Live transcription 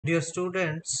Dear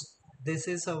students, this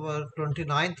is our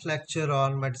 29th lecture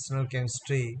on medicinal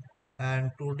chemistry, and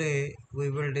today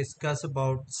we will discuss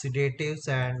about sedatives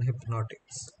and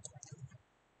hypnotics.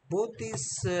 Both these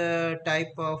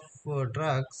type of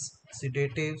drugs,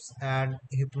 sedatives and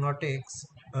hypnotics,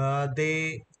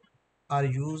 they are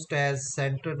used as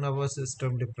central nervous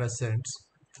system depressants,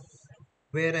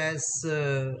 whereas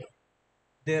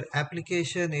their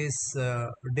application is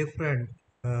different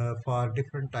for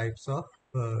different types of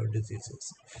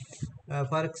diseases.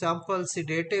 For example,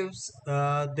 sedatives,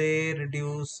 they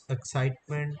reduce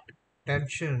excitement,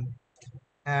 tension,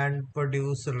 and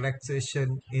produce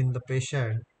relaxation in the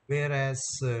patient, whereas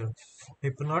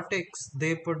hypnotics,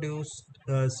 they produce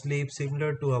sleep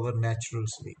similar to our natural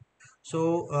sleep.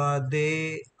 So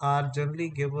they are generally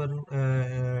given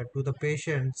to the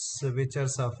patients which are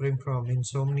suffering from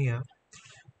insomnia,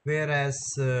 whereas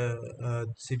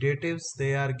sedatives,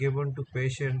 they are given to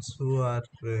patients who are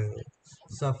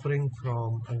suffering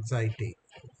from anxiety.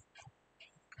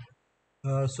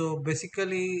 So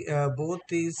basically, both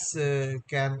these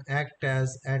can act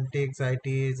as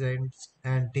anti-anxiety agents,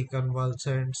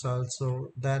 anticonvulsants also.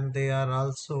 Then they are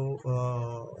also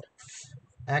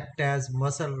act as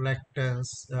muscle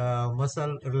relaxants,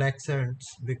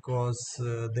 because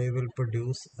they will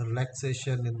produce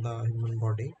relaxation in the human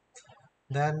body.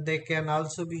 Then they can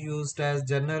also be used as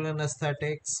general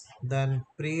anesthetics. Then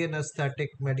pre-anesthetic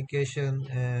medication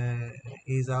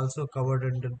is also covered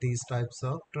under these types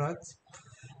of drugs.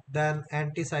 Then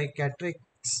antipsychotics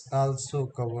also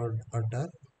covered under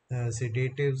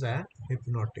sedatives and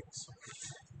hypnotics.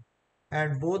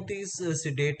 And both these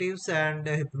sedatives and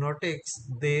hypnotics,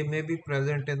 they may be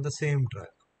present in the same drug.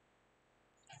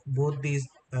 Both these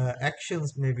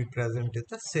actions may be present in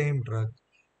the same drug,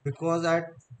 because at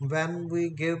when we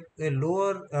give a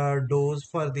lower dose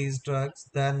for these drugs,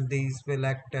 then these will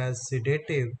act as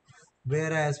sedative,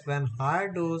 whereas when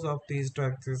higher dose of these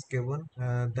drugs is given,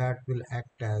 that will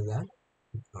act as an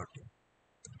hypnotic.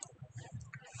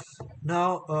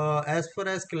 Now, as far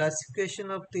as classification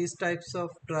of these types of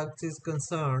drugs is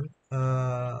concerned,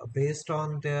 based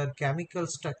on their chemical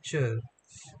structure,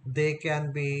 they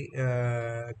can be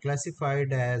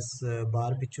classified as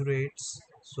barbiturates.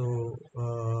 So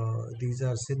these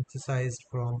are synthesized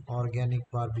from organic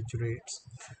barbiturates.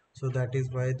 So that is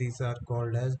why these are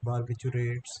called as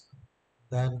barbiturates.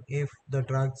 Then if the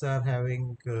drugs are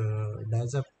having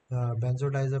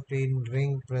benzodiazepine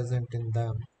ring present in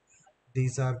them,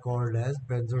 these are called as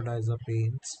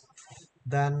benzodiazepines.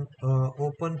 Then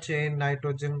open chain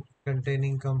nitrogen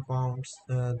containing compounds,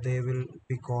 they will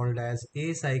be called as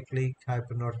acyclic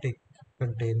hypnotic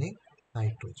containing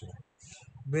nitrogen.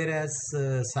 Whereas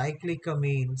cyclic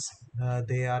amines,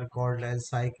 they are called as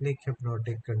cyclic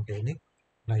hypnotic containing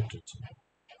nitrogen.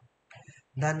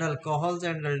 Then alcohols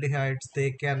and aldehydes,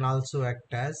 they can also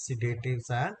act as sedatives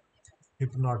and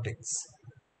hypnotics.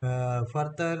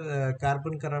 Further,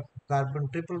 carbon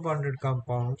triple bonded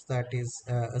compounds, that is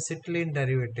acetylene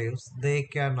derivatives, they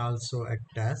can also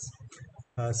act as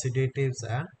sedatives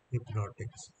and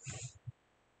hypnotics.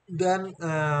 Then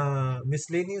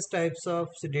miscellaneous types of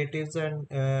sedatives and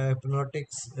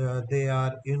hypnotics, they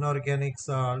are inorganic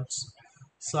salts,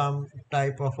 some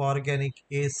type of organic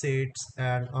acids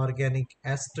and organic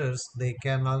esters, they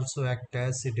can also act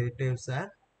as sedatives and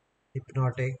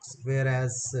hypnotics,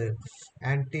 whereas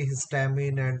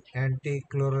antihistamine and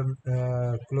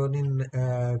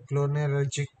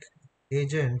cholinergic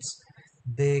agents,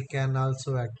 they can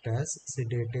also act as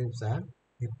sedatives and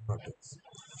hypnotics.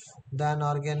 Then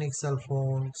organic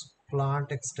sulfones,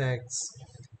 plant extracts,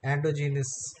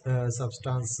 endogenous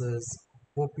substances,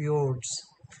 opioids,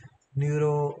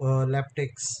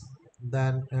 neuroleptics,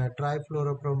 then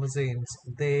trifluoropromazines,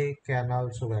 they can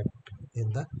also act in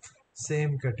the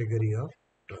same category of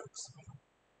drugs.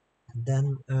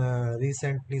 Then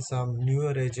recently some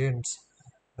newer agents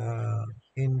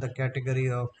in the category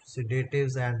of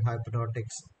sedatives and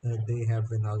hypnotics, they have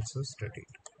been also studied.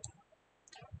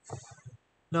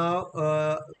 Now,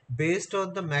 based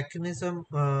on the mechanism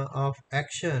of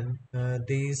action,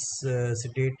 these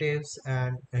sedatives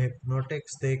and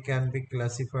hypnotics, they can be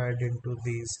classified into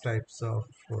these types of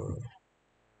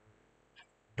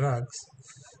drugs.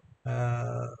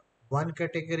 Uh, One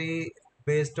category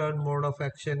based on mode of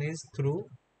action is through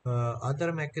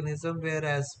other mechanism,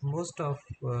 whereas most of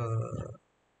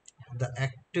the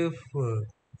active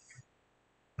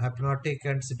hypnotic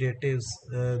and sedatives,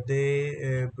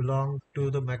 they belong to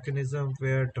the mechanism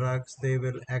where drugs, they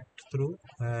will act through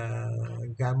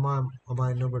gamma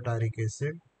aminobutyric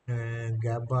acid and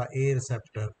GABA A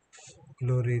receptor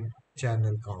chlorine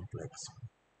channel complex.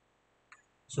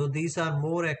 So these are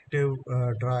more active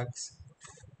drugs,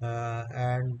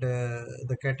 and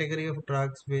the category of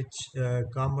drugs which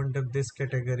come under this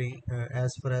category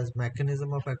as far as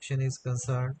mechanism of action is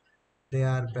concerned, they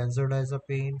are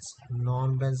benzodiazepines,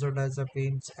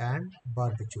 non-benzodiazepines, and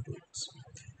barbiturates.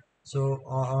 So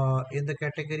in the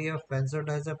category of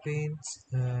benzodiazepines,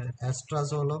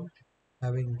 estrazolam,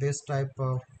 having this type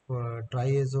of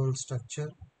triazole structure,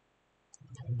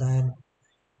 then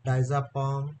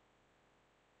diazepam,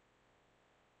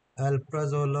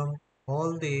 alprazolam,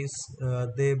 all these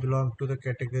they belong to the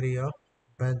category of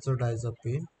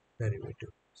benzodiazepine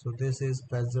derivative. So this is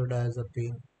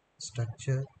benzodiazepine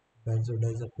structure,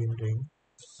 benzodiazepine ring.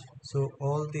 So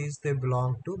all these they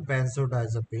belong to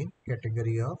benzodiazepine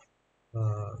category of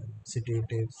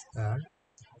sedatives and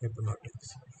hypnotics.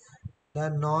 The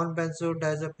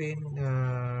non-benzodiazepine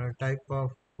type of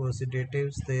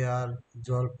sedatives, they are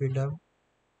zolpidem.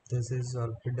 This is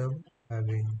zolpidem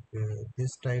having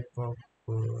this type of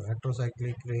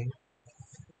heterocyclic ring.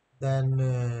 Then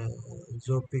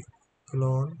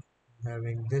zopiclone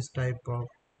having this type of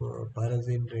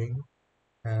pyrazine ring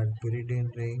and pyridine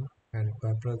ring and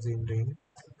piperazine ring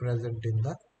present in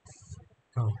the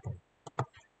compound.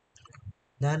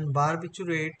 Then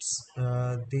barbiturates,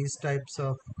 these types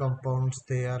of compounds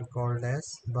they are called as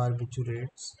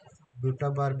barbiturates.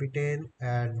 Butabarbital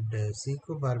and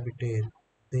secobarbital,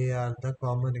 they are the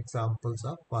common examples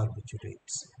of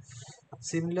barbiturates.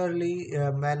 Similarly,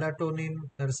 melatonin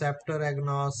receptor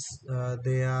agonists,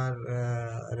 they are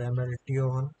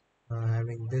rameltion,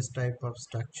 having this type of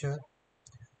structure.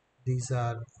 These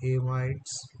are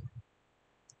amides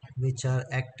which are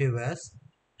active as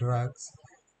drugs.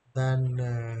 Then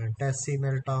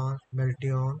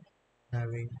meltion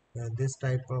having this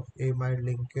type of amide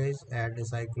linkage and a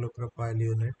cyclopropyl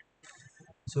unit.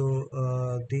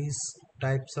 So these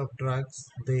types of drugs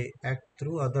they act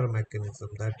through other mechanism,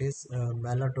 that is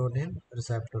melatonin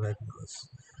receptor agonist.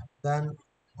 Then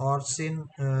orexin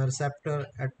receptor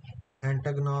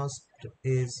antagonist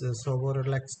is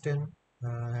sovorelaxin,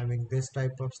 having this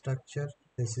type of structure.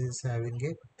 This is having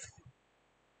a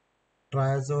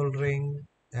triazole ring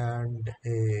and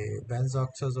a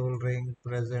benzoxazole ring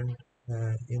present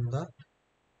in the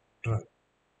drug.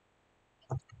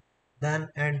 Then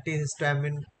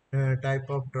antihistamine type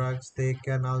of drugs, they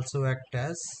can also act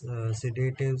as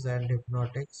sedatives and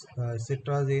hypnotics.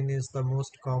 Citrazine is the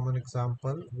most common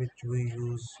example which we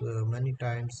use many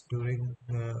times during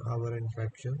our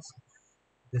infections.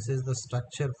 This is the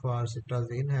structure for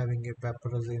citrazine, having a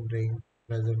piperazine ring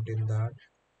present in that.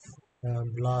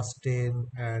 Blastine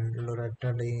and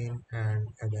loratadine and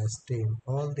avastin,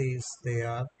 all these they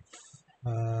are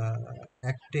uh,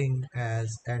 acting as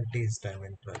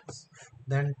antihistamine drugs.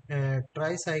 Then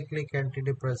tricyclic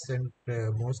antidepressant,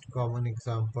 most common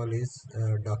example is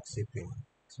doxepin.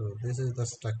 So this is the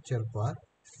structure for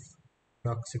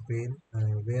doxepin,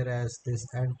 whereas this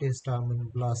antihistamine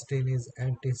blastine is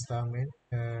antihistamine,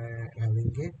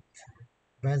 having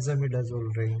a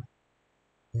benzimidazole ring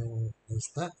is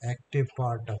the active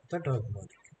part of the drug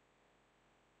molecule.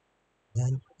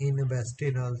 Then in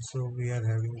Avastin also we are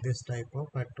having this type of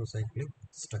heterocyclic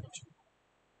structure.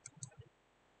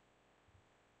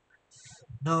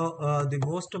 Now the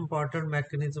most important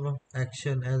mechanism of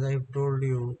action, as I have told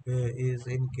you, is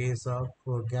in case of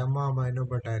gamma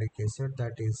aminobutyric acid,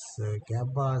 that is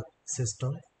GABA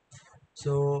system.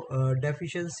 So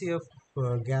deficiency of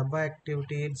GABA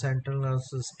activity in central nervous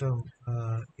system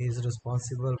is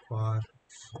responsible for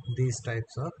these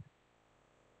types of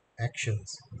actions.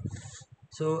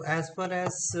 So as far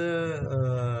as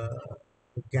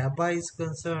GABA is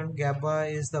concerned, GABA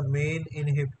is the main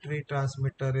inhibitory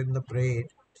transmitter in the brain,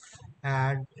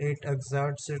 and it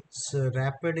exerts its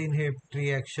rapid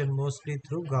inhibitory action mostly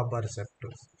through GABA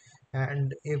receptors.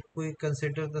 And if we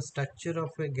consider the structure of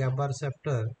a GABA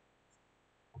receptor,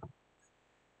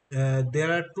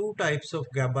 there are two types of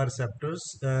GABA receptors,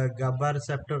 GABA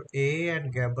receptor A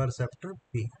and GABA receptor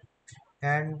B.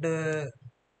 And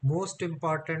most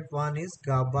important one is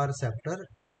GABA receptor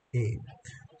A.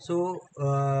 So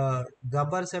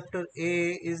GABA receptor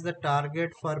A is the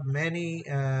target for many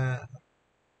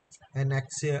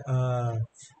anaxi- uh,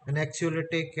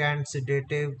 anxiolytic and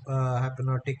sedative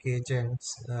hypnotic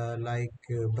agents like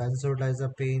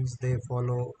benzodiazepines. They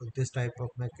follow this type of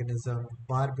mechanism.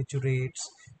 Barbiturates,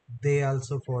 they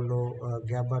also follow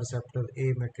GABA receptor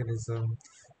A mechanism.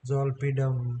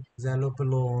 Zolpidem,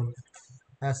 zalopolone,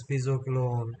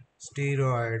 aspizoclone,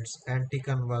 steroids,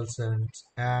 anticonvulsants,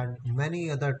 and many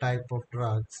other type of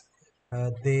drugs,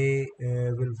 they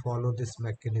will follow this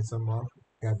mechanism of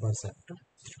GABA receptor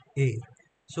A.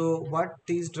 So what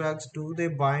these drugs do, they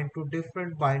bind to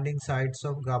different binding sites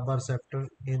of GABA receptor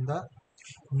in the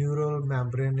neural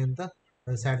membrane in the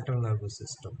central nervous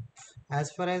system. As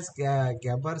far as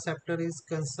GABA receptor is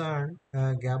concerned,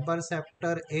 GABA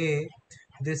receptor A,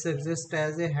 this exists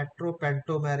as a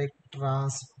heteropentomeric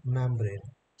transmembrane.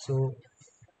 So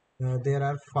there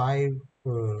are five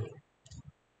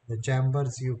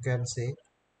chambers, you can say,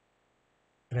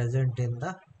 present in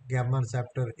the gamma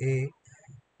receptor A,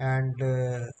 and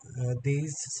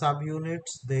these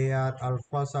subunits, they are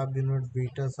alpha subunit,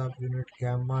 beta subunit,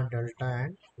 gamma, delta,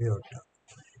 and iota.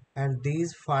 And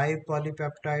these five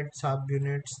polypeptide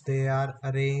subunits, they are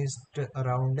arranged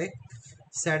around a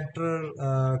central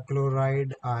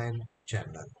chloride ion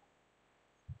channel,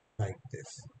 like this.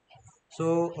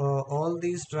 So all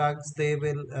these drugs, they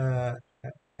will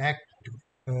act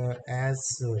as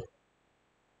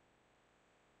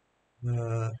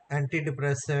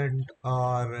antidepressant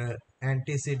or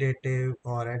anti-sedative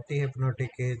or anti-hypnotic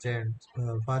agent.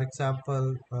 For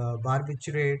example,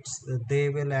 barbiturates, they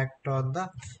will act on the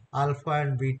alpha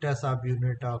and beta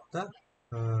subunit of the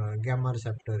gamma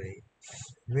receptor A.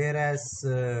 Whereas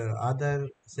other,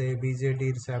 say,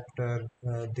 BJD receptor,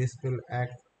 this will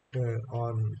act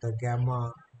on the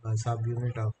gamma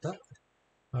subunit of the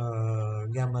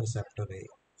gamma receptor A.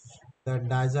 The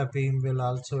diazepam will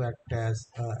also act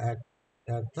at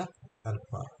the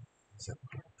alpha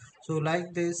receptor. So like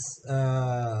this,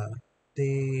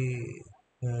 the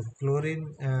chlorine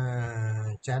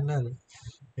channel,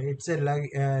 it's a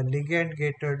ligand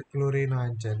gated chlorine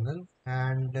ion channel,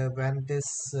 and when this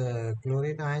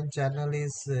chlorine ion channel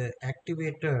is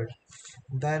activated,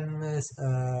 then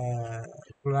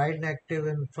chloride active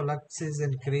influx is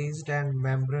increased and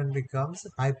membrane becomes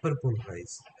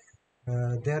hyperpolarized.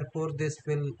 Therefore, this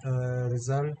will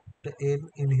result in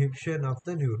inhibition of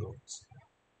the neurons.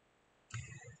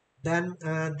 Then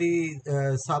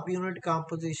the subunit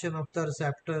composition of the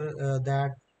receptor, that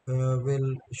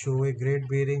will show a great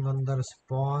bearing on the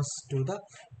response to the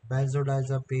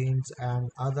benzodiazepines and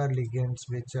other ligands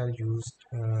which are used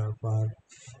for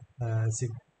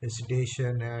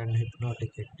sedation and hypnotic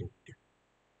activity.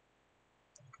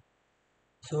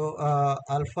 So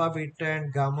alpha, beta,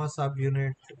 and gamma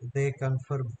subunit, they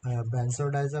confer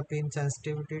benzodiazepine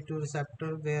sensitivity to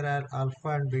receptor, whereas alpha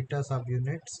and beta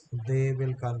subunits, they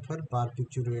will confer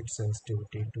barbiturate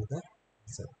sensitivity to the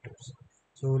receptors.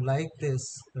 So like this,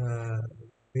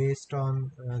 based on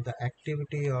the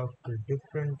activity of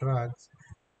different drugs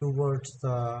towards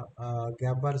the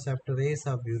GABA receptor A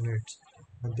subunits,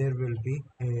 there will be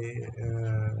a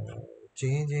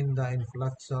change in the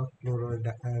influx of chloride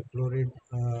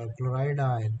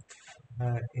ion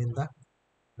in the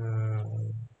uh,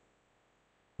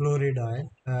 chloride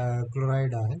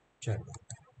ion channel.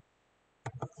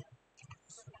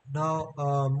 Now,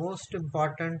 most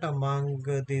important among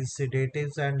these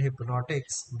sedatives and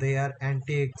hypnotics, they are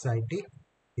anti-anxiety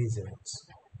agents.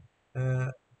 Uh,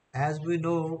 as we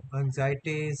know,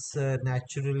 anxiety is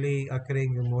naturally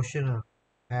occurring emotion,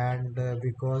 and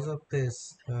because of this,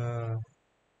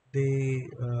 the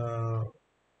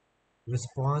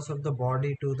response of the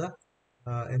body to the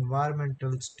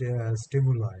environmental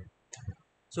stimuli.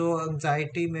 So,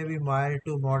 anxiety may be mild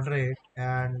to moderate,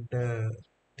 and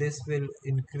this will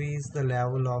increase the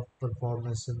level of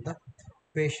performance in the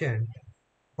patient.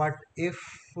 But if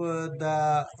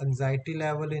the anxiety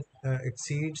level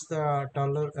exceeds the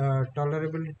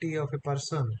tolerability of a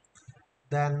person,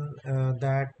 then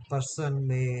that person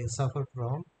may suffer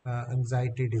from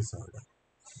anxiety disorder.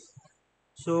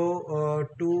 So,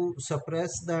 to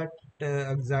suppress that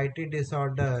anxiety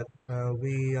disorder,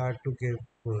 we are to give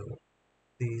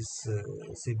these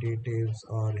sedatives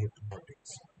or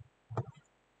hypnotics.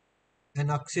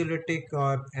 Anxiolytic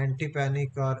or anti-panic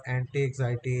or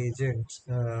anti-anxiety agents,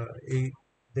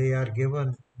 they are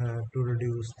given to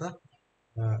reduce the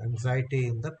anxiety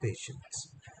in the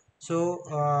patients. So,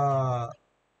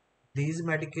 these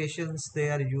medications, they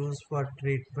are used for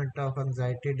treatment of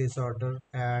anxiety disorder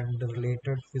and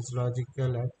related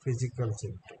physiological and physical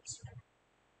symptoms.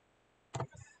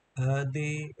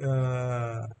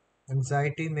 The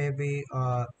anxiety may be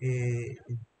a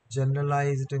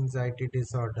generalized anxiety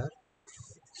disorder.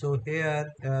 So here,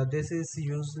 this is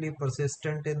usually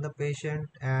persistent in the patient,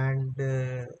 and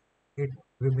it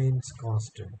remains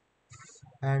constant.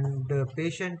 And the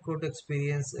patient could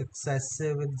experience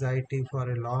excessive anxiety for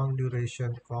a long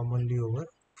duration, commonly over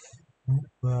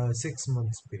 6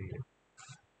 months period.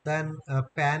 Then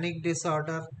panic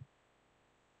disorder.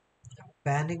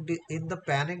 In the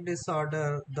panic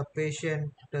disorder, the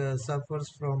patient suffers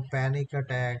from panic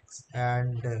attacks,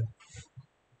 and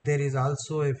There is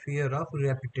also a fear of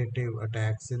repetitive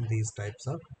attacks in these types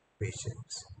of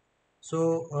patients.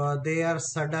 So they are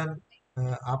sudden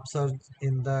upsurge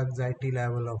in the anxiety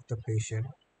level of the patient.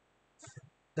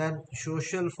 Then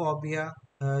social phobia.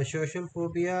 Social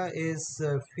phobia is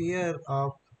fear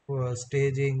of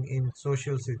staging in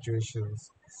social situations.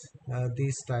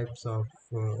 These types of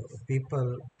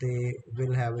people, they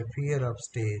will have a fear of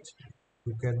stage,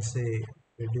 you can say,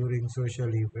 during social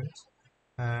events,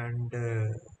 and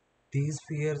these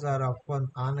fears are often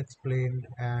unexplained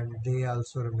and they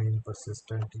also remain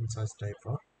persistent in such type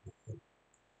of people.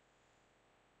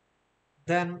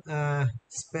 Then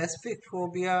specific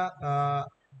phobia,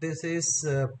 this is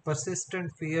persistent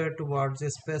fear towards a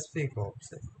specific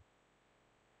object.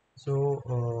 So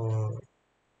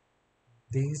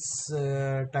these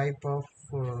type of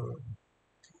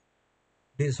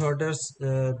disorders,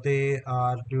 they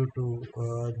are due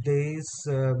to these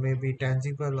may be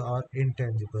tangible or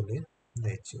intangible in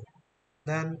nature.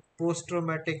 Then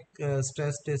post-traumatic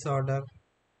stress disorder,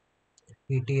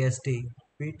 PTSD.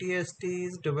 PTSD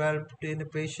is developed in a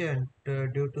patient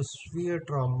due to severe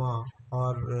trauma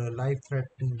or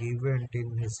life-threatening event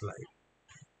in his life,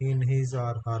 in his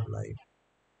or her life.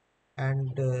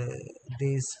 And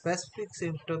these specific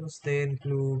symptoms, they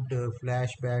include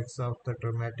flashbacks of the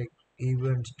traumatic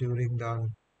events during the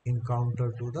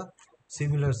encounter to the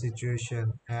similar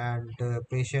situation, and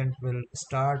patient will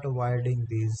start avoiding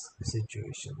these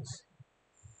situations.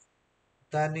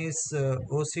 Then is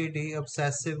OCD,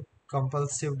 obsessive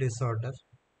compulsive disorder.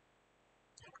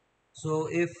 So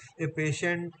if a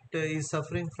patient is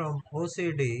suffering from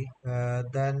OCD,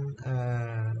 then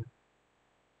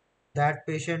that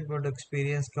patient would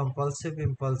experience compulsive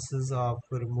impulses of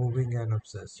removing an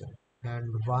obsession. And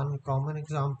one common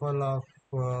example of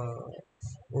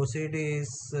OCD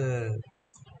is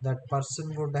that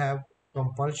person would have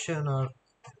compulsion or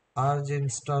urge in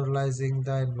sterilizing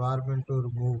the environment to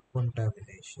remove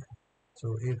contamination.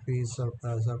 So if he is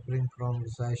suffering from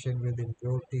obsession with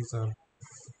impurities or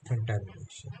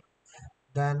contamination,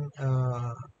 then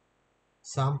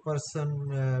some person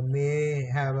may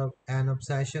have an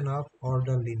obsession of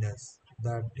orderliness,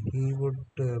 that he would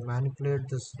manipulate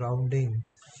the surrounding,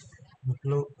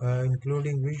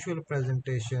 including visual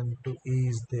presentation, to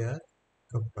ease their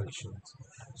compulsions.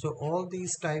 So all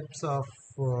these types of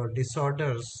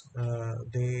disorders,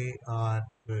 they are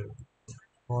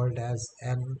called as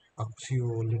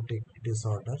anxiolytic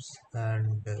disorders,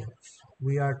 and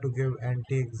we are to give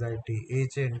anti-anxiety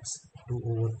agents to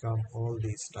overcome all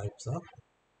these types of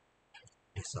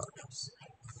disorders.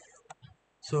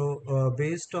 So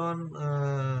based on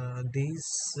these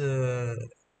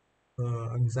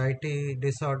anxiety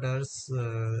disorders,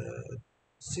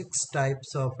 six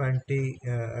types of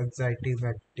anti-anxiety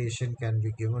medication can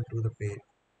be given to the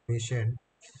patient.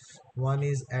 One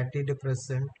is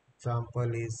antidepressant.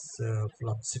 Example is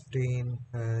fluoxetine,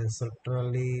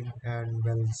 sertraline, and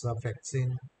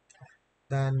venlafaxine.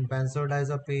 Then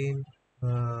benzodiazepine,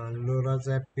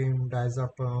 lorazepam,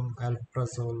 diazepam,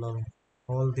 alprazolam,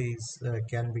 all these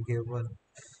can be given.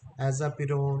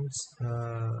 Azapirones,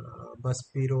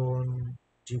 buspirone,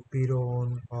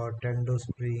 gepirone, or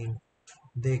tendosprin,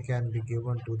 they can be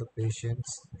given to the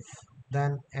patients.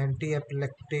 Then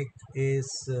anti-epileptic is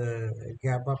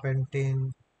gabapentin,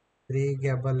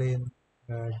 pregabalin,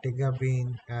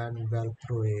 tigabine, and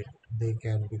valproate. They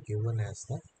can be given as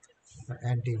the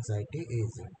anti-anxiety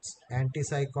agents.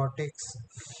 Antipsychotics,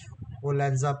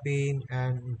 olanzapine,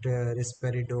 and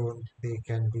risperidone, they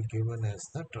can be given as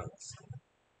the drugs.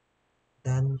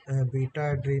 Then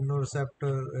beta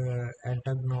adrenoreceptor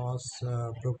antagonist,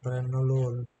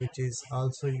 propranolol, which is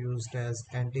also used as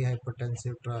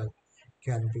antihypertensive drug,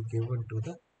 can be given to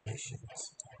the patients.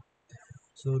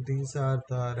 So these are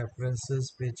the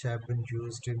references which have been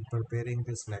used in preparing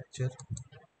this lecture.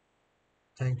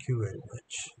 Thank you very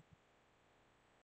much.